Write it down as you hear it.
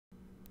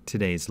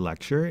Today's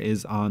lecture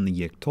is on the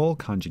Yiqtol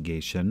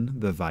conjugation,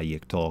 the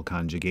Vayyiqtol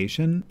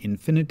conjugation,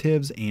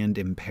 infinitives, and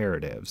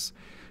imperatives.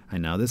 I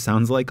know this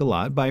sounds like a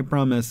lot, but I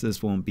promise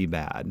this won't be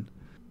bad.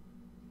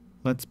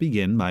 Let's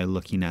begin by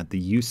looking at the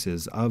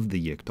uses of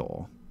the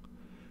Yiqtol.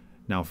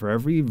 Now, for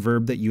every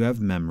verb that you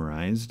have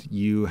memorized,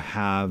 you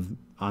have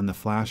on the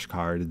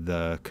flashcard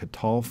the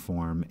Yiqtol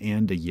form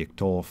and a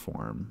Yiqtol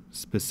form.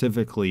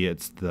 Specifically,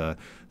 it's the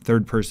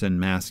third-person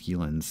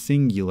masculine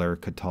singular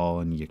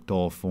Yiqtol and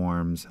Yiqtol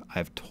forms.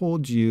 I've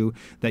told you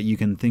that you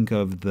can think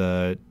of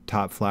the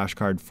top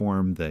flashcard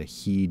form, the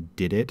he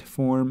did it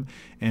form,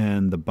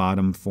 and the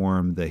bottom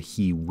form, the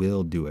he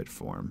will do it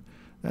form.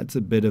 That's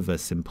a bit of a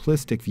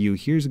simplistic view.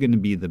 Here's going to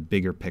be the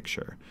bigger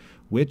picture,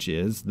 which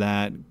is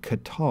that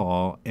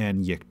Yiqtol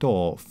and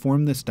Yiqtol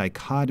form this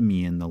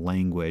dichotomy in the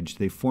language.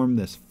 They form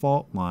this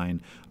fault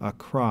line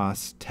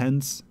across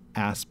tense,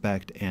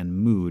 aspect, and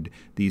mood,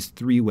 these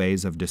three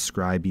ways of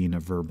describing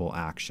a verbal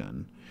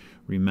action.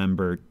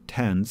 Remember,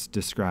 tense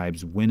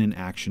describes when an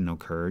action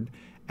occurred,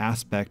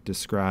 aspect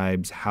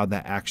describes how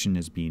that action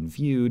is being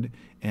viewed,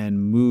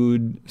 and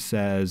mood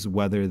says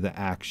whether the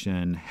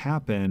action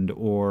happened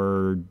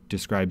or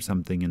describes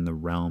something in the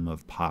realm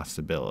of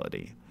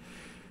possibility.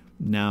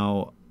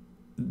 Now,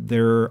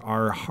 there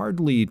are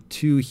hardly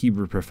two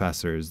Hebrew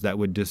professors that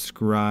would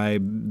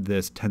describe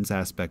this tense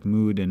aspect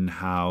mood and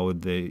how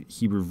the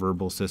Hebrew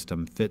verbal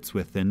system fits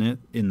within it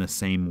in the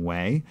same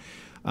way.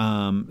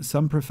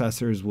 Some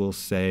professors will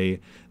say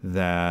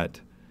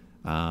that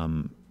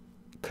Yiqtol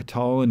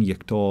and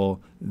Yiqtol,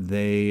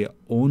 they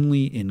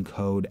only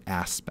encode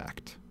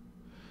aspect.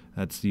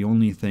 That's the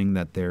only thing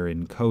that they're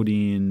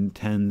encoding.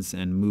 Tense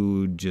and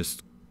mood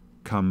just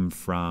come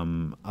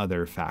from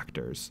other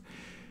factors.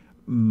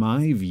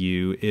 My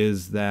view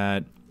is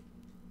that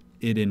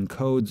it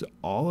encodes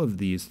all of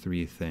these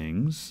three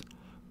things,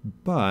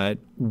 but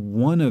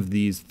one of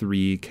these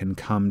three can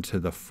come to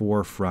the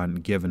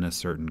forefront given a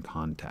certain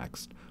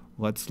context.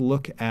 Let's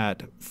look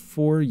at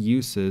four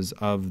uses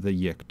of the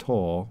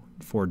Yiqtol,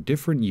 four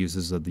different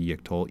uses of the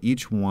Yiqtol,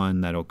 each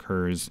one that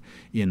occurs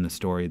in the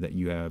story that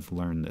you have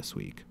learned this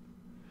week.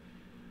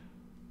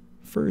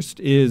 First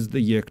is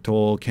the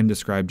Yiqtol can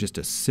describe just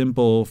a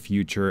simple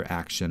future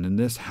action, and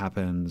this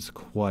happens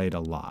quite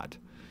a lot.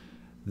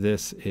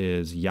 This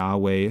is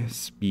Yahweh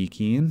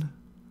speaking,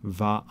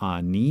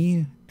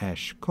 Va'ani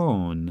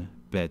eshkon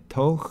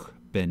betoch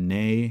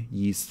bnei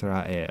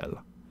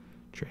Yisrael.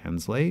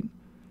 Translate,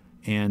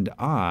 and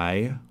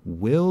I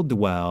will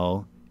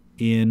dwell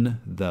in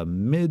the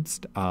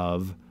midst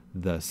of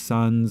the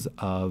sons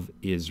of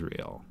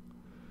Israel.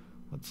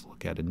 Let's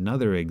look at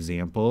another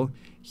example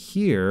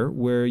here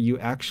where you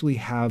actually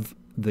have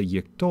the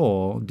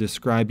Yiqtol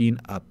describing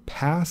a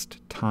past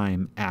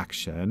time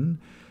action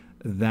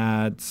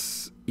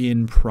that's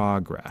in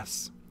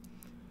progress.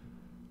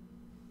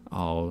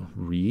 I'll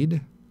read,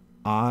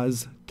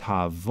 Az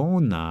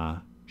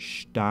tavona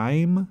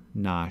shtaim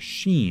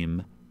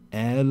nashim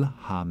el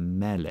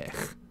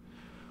hamelech,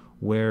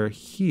 where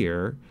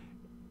here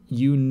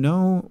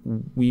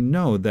we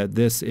know that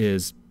this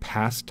is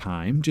past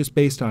time just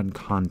based on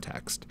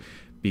context,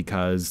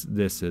 because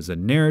this is a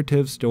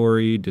narrative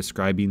story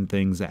describing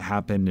things that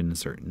happened in a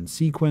certain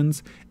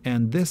sequence,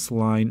 and this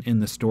line in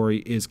the story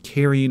is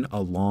carrying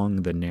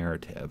along the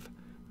narrative.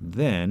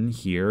 Then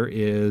here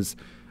is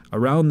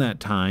around that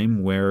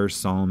time where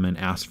Solomon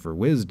asked for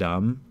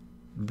wisdom,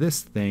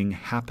 this thing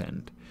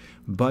happened.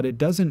 But it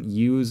doesn't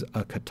use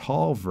a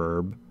Yiqtol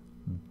verb,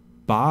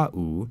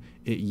 ba'u,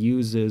 it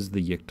uses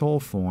the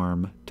Yiqtol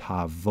form,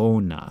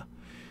 tavona.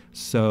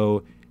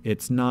 So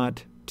it's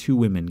not two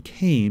women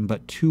came,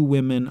 but two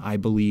women, I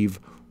believe,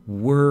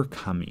 were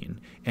coming.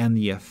 And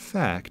the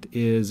effect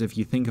is, if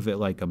you think of it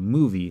like a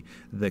movie,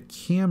 the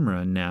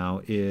camera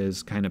now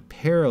is kind of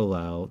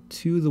parallel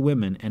to the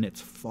women, and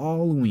it's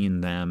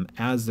following them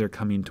as they're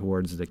coming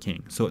towards the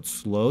king. So it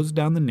slows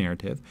down the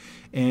narrative,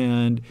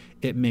 and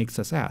it makes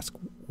us ask,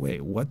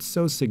 wait, what's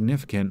so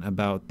significant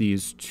about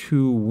these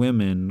two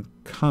women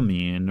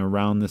coming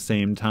around the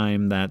same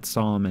time that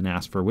Solomon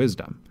asked for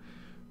wisdom?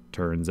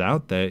 Turns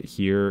out that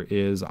here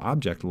is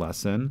object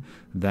lesson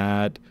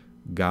that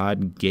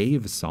God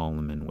gave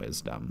Solomon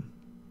wisdom.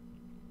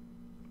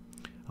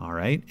 All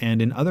right,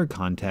 and in other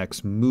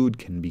contexts, mood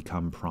can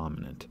become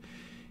prominent.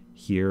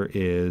 Here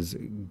is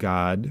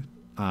God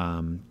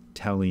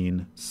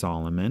telling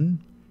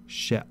Solomon,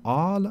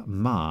 She'al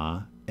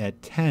ma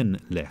eten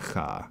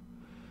lecha,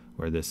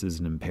 where this is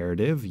an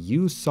imperative.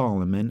 You,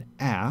 Solomon,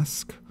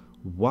 ask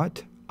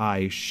what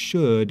I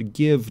should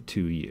give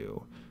to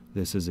you.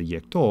 This is a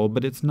Yiqtol,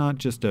 but it's not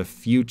just a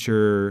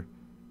future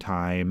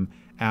time,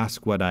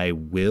 ask what I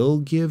will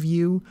give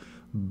you,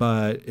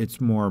 but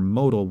it's more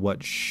modal,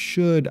 what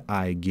should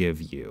I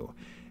give you?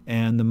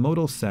 And the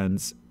modal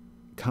sense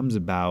comes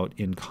about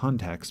in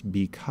context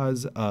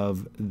because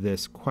of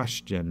this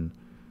question,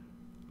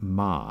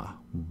 ma,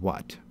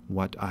 what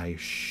I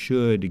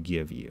should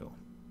give you.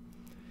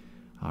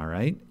 All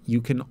right,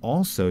 you can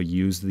also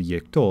use the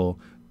Yiqtol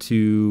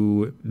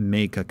to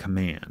make a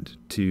command,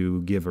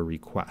 to give a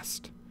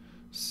request.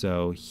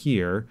 So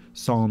here,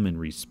 Solomon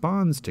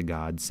responds to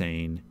God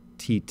saying,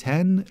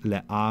 Titen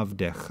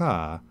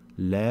le'avdecha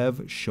lev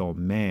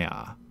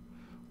shomea,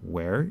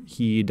 where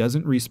he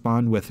doesn't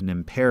respond with an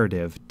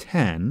imperative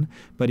 10,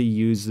 but he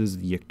uses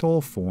the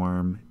Yiqtol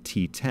form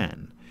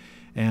T10.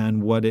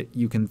 And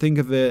you can think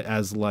of it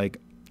as like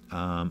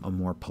a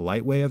more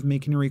polite way of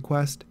making a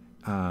request.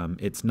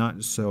 It's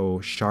not so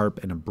sharp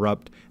and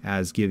abrupt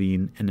as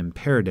giving an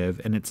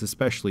imperative, and it's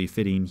especially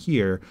fitting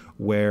here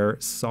where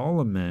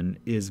Solomon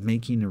is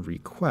making a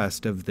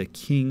request of the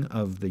king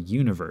of the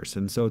universe.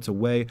 And so it's a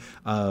way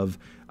of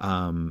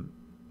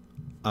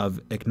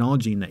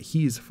acknowledging that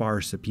he's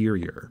far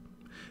superior.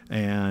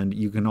 And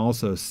you can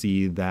also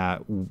see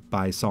that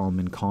by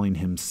Solomon calling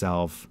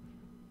himself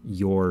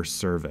your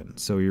servant.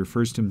 So he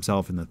refers to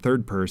himself in the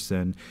third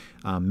person,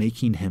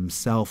 making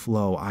himself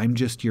low. I'm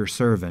just your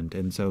servant.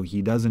 And so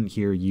he doesn't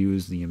here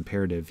use the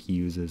imperative. He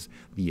uses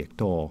the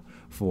Yiqtol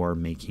for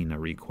making a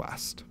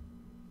request.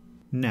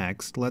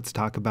 Next, let's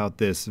talk about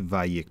this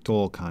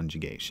Vayyiqtol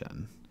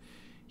conjugation.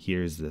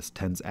 Here's this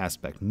tense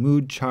aspect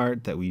mood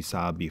chart that we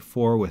saw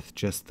before with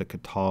just the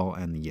Yiqtol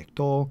and the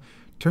Yiqtol.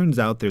 Turns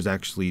out there's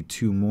actually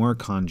two more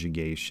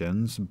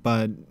conjugations,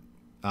 but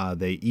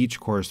they each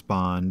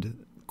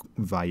correspond.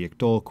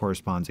 Vayyiqtol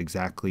corresponds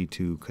exactly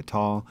to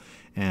Yiqtol,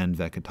 and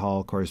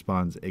Vayyiqtol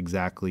corresponds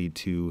exactly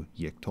to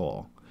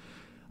Yiqtol.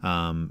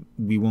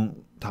 We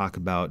won't talk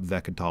about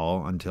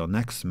Vayyiqtol until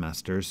next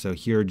semester, so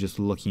here just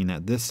looking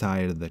at this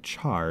side of the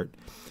chart,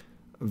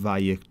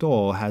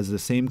 Vayyiqtol has the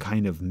same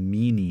kind of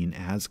meaning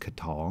as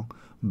Yiqtol,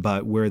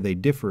 but where they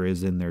differ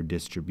is in their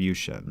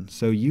distribution.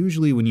 So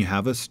usually when you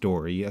have a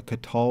story, a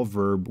Yiqtol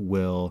verb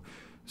will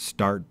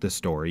start the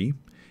story,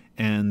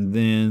 and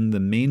then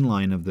the main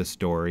line of the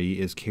story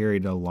is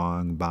carried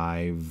along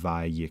by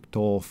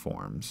Vayyiqtol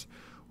forms,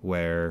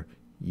 where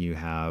you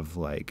have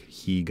like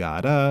he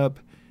got up,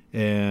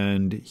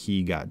 and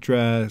he got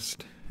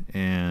dressed,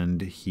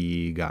 and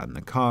he got in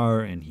the car,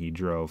 and he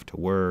drove to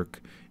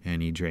work,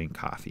 and he drank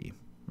coffee.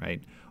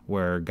 Right?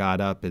 Where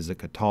got up is a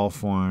Yiqtol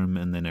form,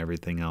 and then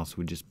everything else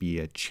would just be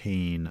a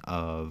chain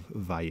of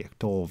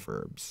Vayyiqtol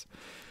verbs.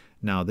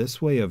 Now,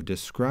 this way of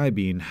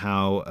describing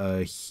how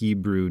a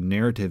Hebrew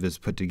narrative is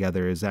put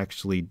together is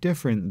actually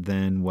different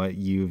than what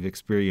you've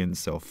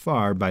experienced so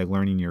far by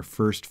learning your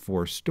first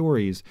 4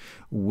 stories,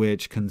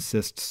 which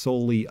consist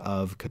solely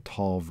of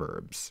Yiqtol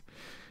verbs.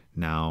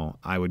 Now,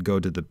 I would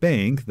go to the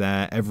bank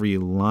that every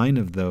line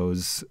of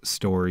those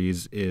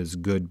stories is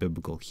good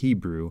biblical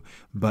Hebrew,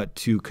 but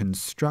to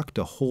construct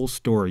a whole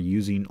story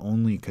using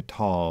only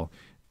Yiqtol,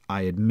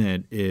 I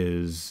admit,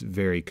 is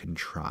very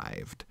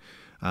contrived.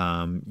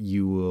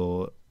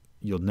 You'll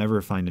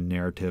never find a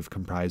narrative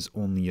comprised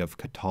only of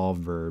Yiqtol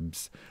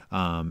verbs.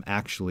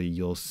 Actually,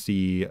 you'll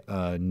see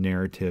a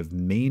narrative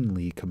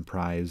mainly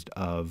comprised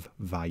of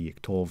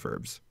Vayyiqtol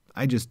verbs.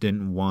 I just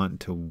didn't want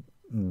to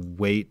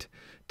wait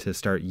to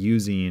start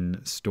using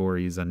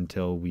stories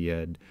until we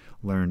had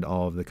learned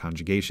all of the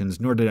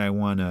conjugations, nor did I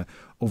want to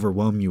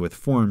overwhelm you with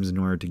forms in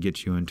order to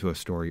get you into a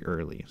story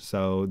early.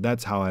 So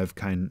that's how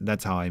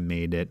I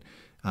made it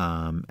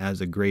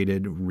as a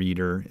graded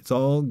reader. It's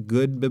all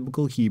good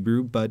biblical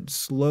Hebrew, but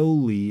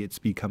slowly it's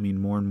becoming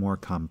more and more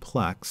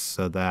complex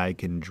so that I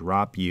can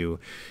drop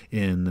you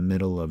in the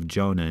middle of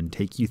Jonah and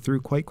take you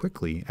through quite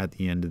quickly at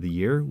the end of the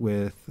year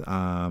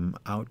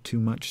without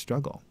too much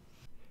struggle.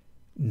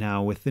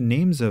 Now, with the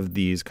names of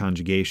these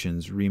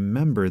conjugations,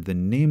 remember the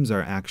names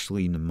are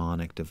actually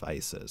mnemonic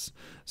devices,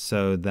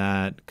 so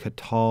that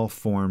Yiqtol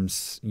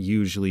forms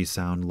usually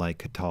sound like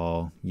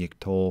Yiqtol,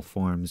 Yiqtol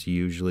forms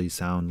usually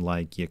sound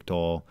like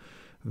Yiqtol,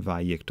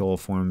 Vayyiqtol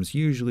forms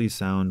usually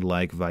sound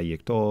like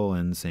Vayyiqtol,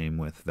 and same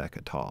with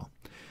Vayyiqtol.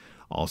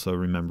 Also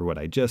remember what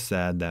I just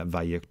said, that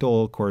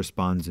Vayyiqtol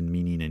corresponds in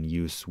meaning and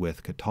use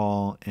with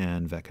Yiqtol,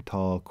 and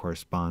Vayyiqtol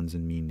corresponds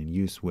in meaning and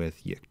use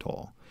with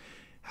Yiqtol.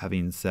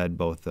 Having said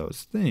both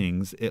those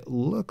things, it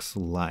looks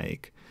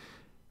like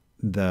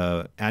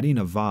the adding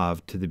a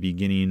vav to the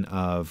beginning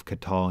of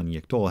Yiqtol and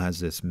Yiqtol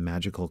has this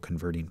magical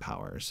converting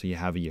power. So you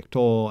have a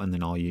Yiqtol, and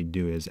then all you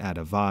do is add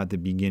a vav at the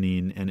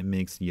beginning, and it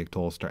makes the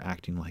Yiqtol start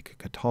acting like a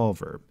Yiqtol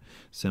verb.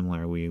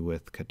 Similarly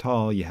with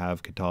Yiqtol, you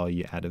have Yiqtol,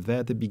 you add a ve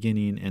at the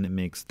beginning, and it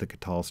makes the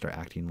Yiqtol start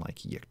acting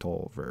like a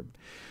Yiqtol verb.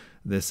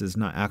 This is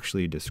not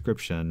actually a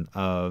description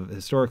of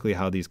historically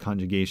how these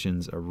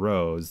conjugations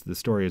arose. The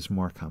story is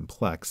more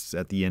complex.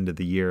 At the end of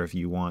the year, if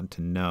you want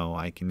to know,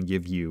 I can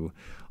give you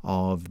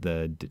all of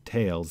the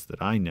details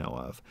that I know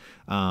of.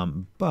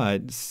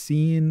 But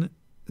seeing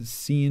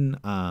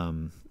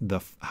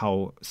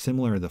how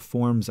similar the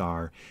forms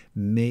are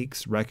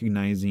makes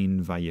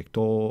recognizing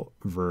Vayyiqtol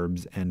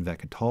verbs and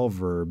Vayyiqtol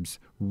verbs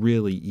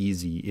really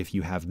easy if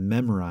you have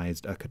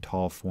memorized a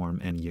Yiqtol form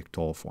and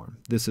Yiqtol form.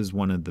 This is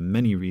one of the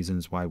many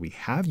reasons why we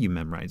have you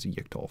memorize a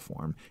Yiqtol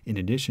form in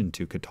addition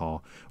to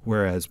Yiqtol,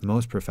 whereas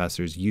most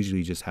professors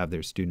usually just have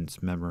their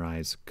students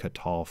memorize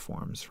Yiqtol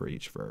forms for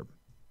each verb.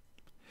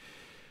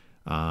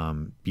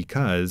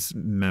 Because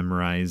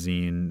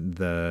memorizing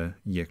the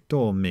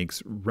Yiqtol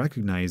makes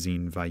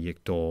recognizing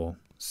Vayyiqtol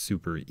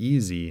super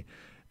easy,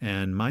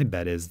 And my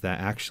bet is that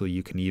actually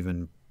you can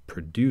even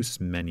produce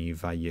many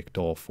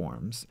Vayyiqtol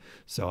forms.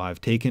 So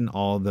I've taken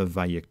all the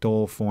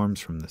Vayyiqtol forms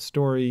from the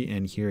story,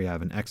 and here you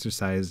have an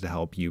exercise to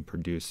help you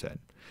produce it.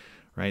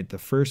 Right, the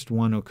first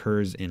one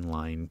occurs in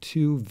line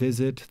 2,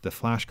 visit. The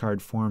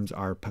flashcard forms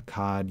are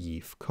pakad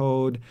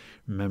Yiqtol.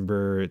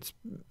 Remember, it's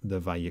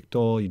the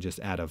Vayyiqtol, you just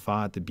add a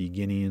va at the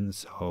beginning,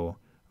 so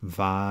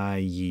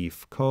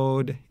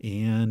Vayyiqtol,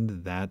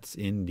 and that's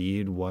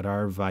indeed what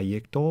our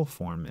Vayyiqtol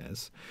form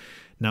is.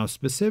 Now,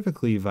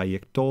 specifically,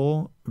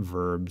 Vayyiqtol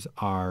verbs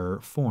are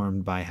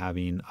formed by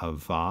having a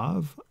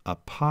vav, a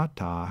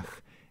patach,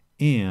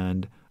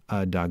 and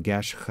a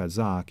dagesh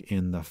chazak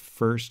in the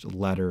first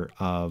letter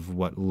of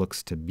what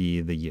looks to be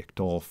the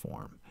Yiqtol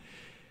form.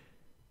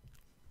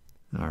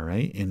 All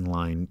right, in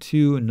line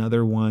 2,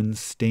 another one,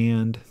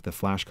 stand. The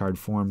flashcard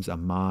forms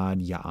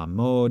amad,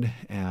 ya'amod,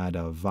 add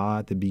a va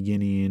at the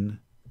beginning.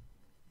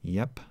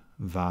 Yep,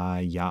 va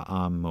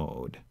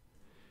ya'amod.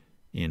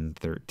 In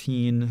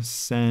 13,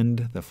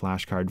 send. The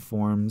flashcard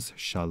forms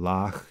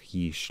shalach,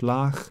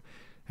 yishlach,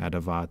 add a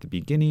va at the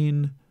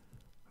beginning.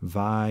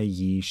 Va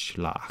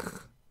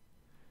yishlach.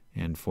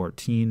 And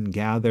 14,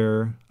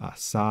 gather,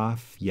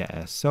 asaf,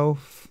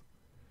 ye'esof.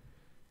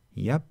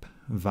 Yep,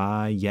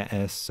 va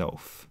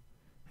ye'esof.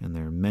 And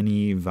there are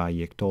many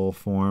Vayyiqtol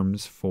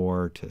forms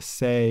for to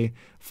say.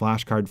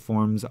 Flashcard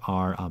forms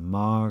are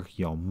amar,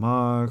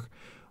 yomar,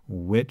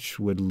 which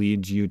would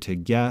lead you to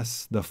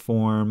guess the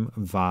form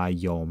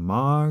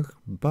vayomar,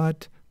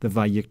 but the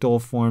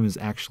Vayyiqtol form is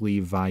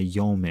actually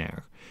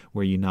vayomer,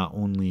 where you not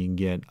only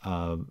get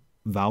a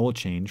vowel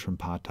change from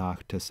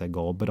patach to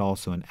segol, but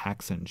also an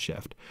accent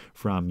shift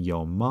from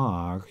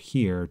yomar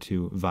here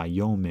to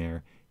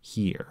vayomer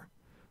here.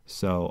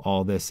 So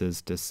all this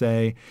is to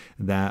say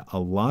that a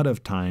lot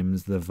of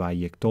times the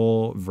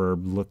Vayyiqtol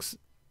verb looks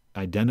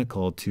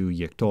identical to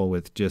Yiqtol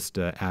with just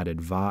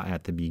added va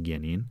at the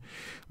beginning,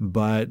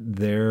 but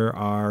there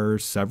are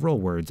several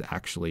words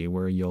actually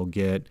where you'll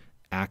get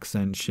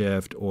accent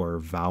shift or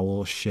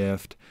vowel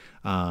shift,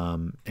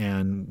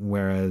 and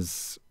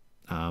whereas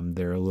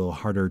they're a little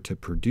harder to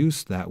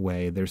produce that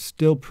way, they're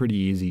still pretty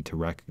easy to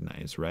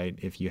recognize, right?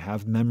 If you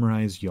have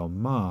memorized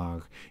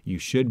Yomar, you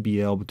should be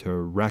able to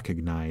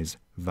recognize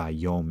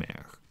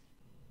Vayomer.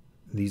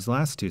 These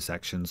last two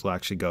sections will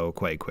actually go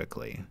quite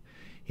quickly.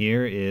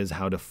 Here is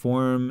how to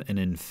form an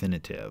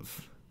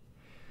infinitive.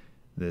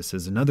 This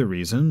is another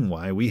reason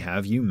why we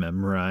have you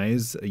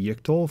memorize a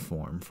Yiqtol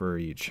form for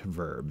each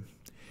verb.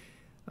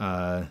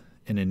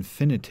 An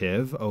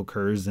infinitive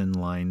occurs in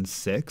line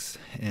 6,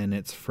 and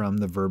it's from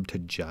the verb to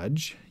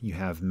judge. You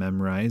have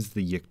memorized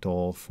the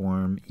Yiqtol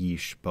form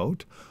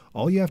yishpot.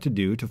 All you have to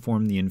do to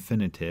form the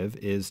infinitive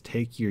is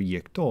take your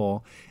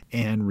Yiqtol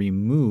and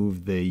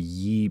remove the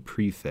yi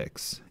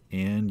prefix,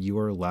 and you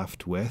are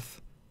left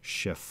with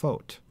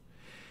shefot.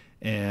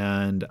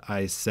 And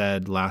I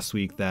said last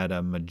week that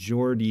a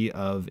majority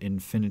of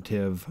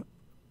infinitive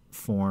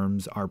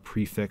forms are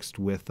prefixed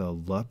with a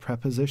la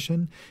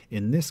preposition.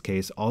 In this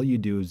case, all you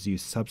do is you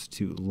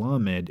substitute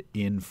lamed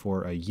in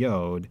for a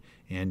yod,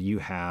 and you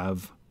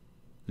have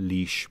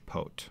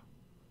lishpot.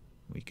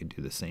 We could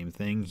do the same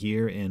thing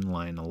here in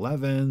line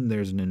 11.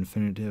 There's an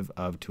infinitive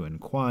of to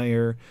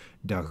inquire.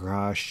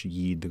 Darash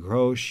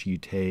yidrosh. You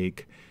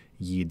take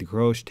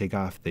yidrosh, take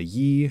off the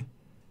yi.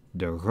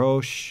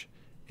 Darosh,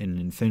 an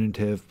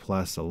infinitive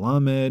plus a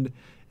lamed,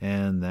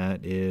 and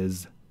that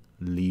is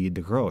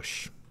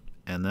lidrosh.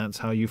 And that's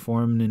how you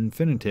form an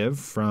infinitive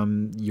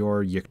from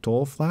your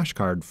Yiqtol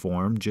flashcard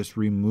form. Just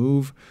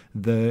remove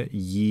the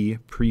yi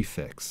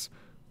prefix.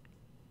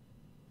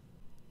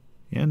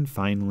 And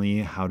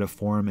finally, how to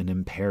form an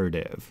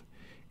imperative.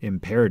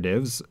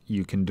 Imperatives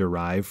you can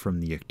derive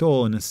from the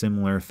Yiqtol in a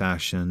similar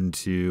fashion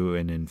to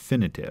an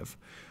infinitive.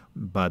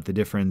 But the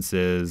difference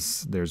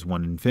is there's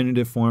one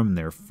infinitive form and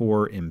there are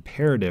 4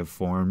 imperative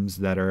forms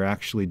that are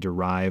actually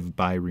derived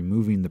by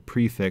removing the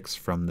prefix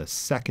from the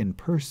second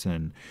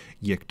person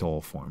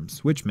Yiqtol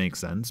forms, which makes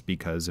sense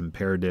because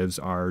imperatives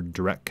are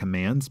direct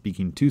commands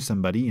speaking to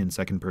somebody, and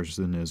second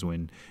person is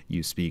when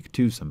you speak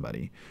to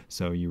somebody.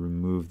 So you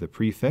remove the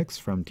prefix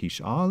from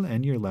tish'al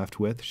and you're left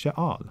with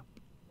she'al.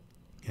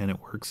 And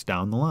it works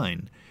down the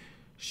line.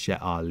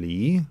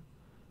 She'ali,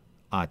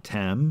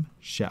 atem,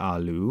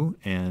 she'alu,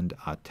 and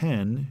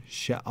aten,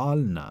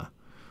 she'alna,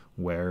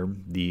 where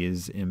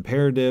these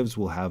imperatives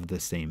will have the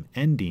same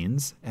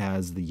endings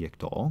as the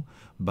Yiqtol,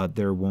 but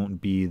there won't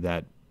be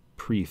that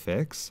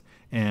prefix,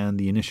 and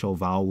the initial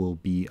vowel will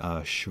be a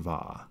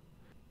shva.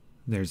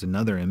 There's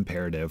another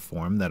imperative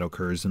form that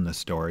occurs in the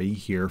story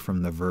here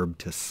from the verb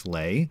to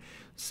slay.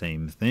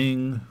 Same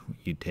thing.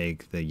 You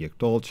take the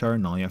Yiqtol chart,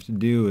 and all you have to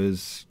do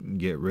is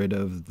get rid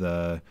of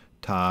the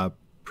top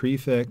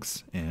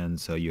prefix, and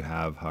so you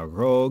have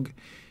harog.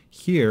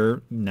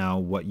 Here, now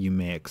what you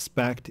may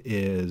expect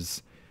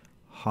is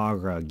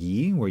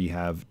haragi, where you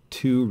have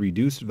 2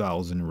 reduced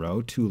vowels in a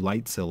row, 2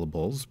 light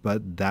syllables,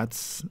 but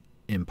that's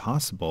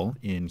impossible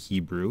in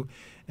Hebrew.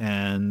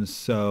 And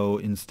so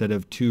instead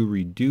of 2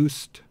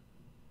 reduced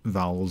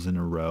vowels in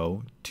a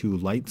row, 2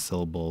 light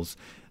syllables,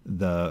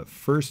 the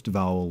first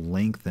vowel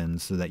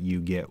lengthens so that you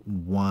get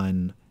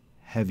one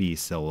heavy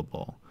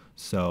syllable.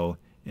 So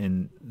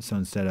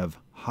instead of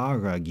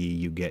haragi,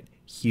 you get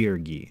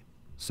hirgi.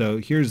 So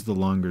here's the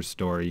longer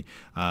story.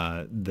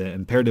 The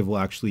imperative will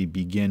actually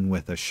begin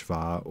with a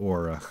shva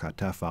or a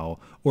chatef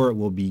vowel, or it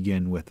will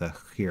begin with a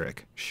chirik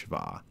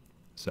shva.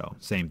 So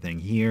same thing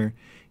here,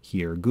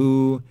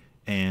 hirgu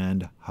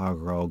and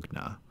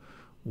harogna.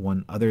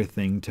 One other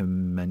thing to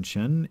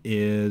mention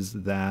is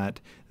that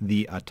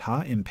the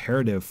ata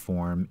imperative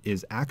form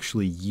is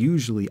actually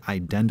usually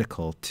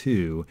identical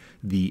to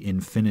the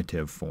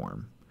infinitive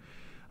form.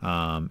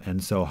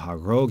 And so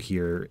harog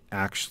here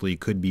actually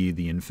could be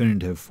the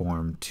infinitive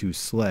form to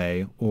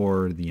slay,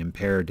 or the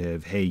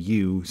imperative, hey,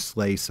 you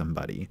slay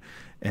somebody.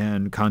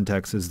 And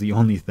context is the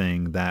only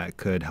thing that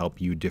could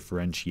help you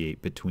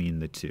differentiate between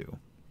the two.